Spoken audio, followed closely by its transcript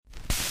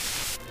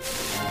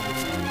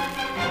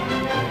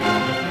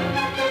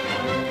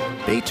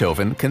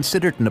Beethoven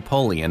considered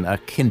Napoleon a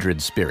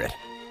kindred spirit.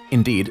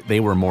 Indeed,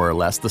 they were more or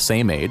less the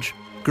same age,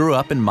 grew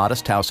up in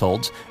modest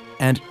households,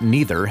 and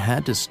neither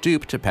had to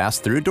stoop to pass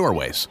through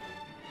doorways.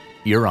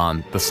 You're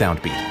on The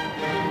Soundbeat.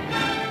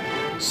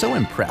 So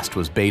impressed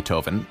was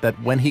Beethoven that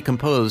when he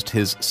composed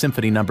his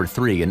Symphony No.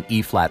 3 in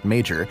E-flat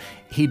major,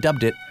 he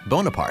dubbed it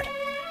Bonaparte.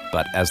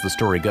 But as the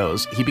story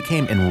goes, he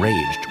became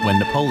enraged when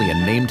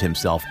Napoleon named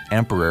himself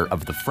Emperor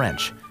of the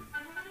French.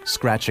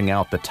 Scratching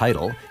out the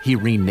title, he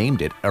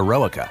renamed it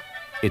Eroica,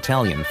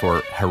 Italian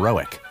for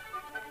heroic.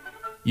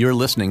 You're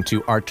listening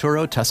to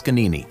Arturo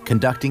Toscanini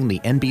conducting the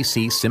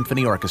NBC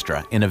Symphony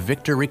Orchestra in a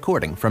Victor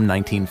recording from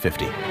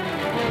 1950.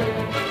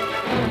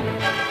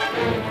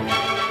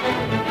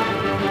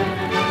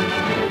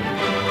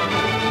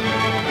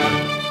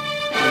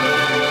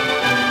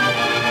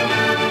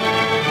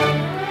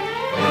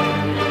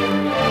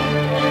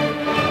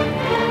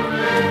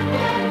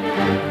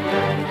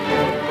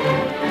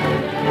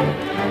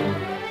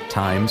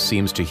 Time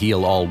seems to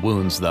heal all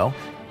wounds, though.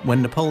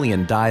 When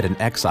Napoleon died in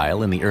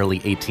exile in the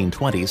early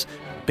 1820s,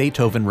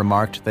 Beethoven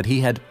remarked that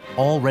he had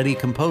already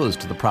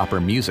composed the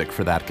proper music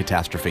for that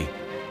catastrophe,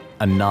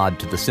 a nod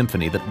to the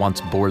symphony that once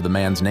bore the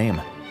man's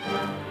name.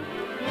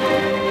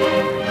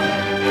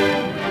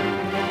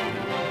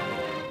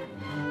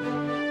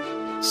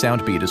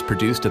 Soundbeat is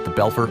produced at the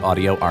Belfer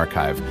Audio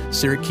Archive,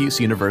 Syracuse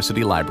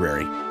University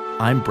Library.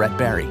 I'm Brett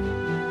Barry.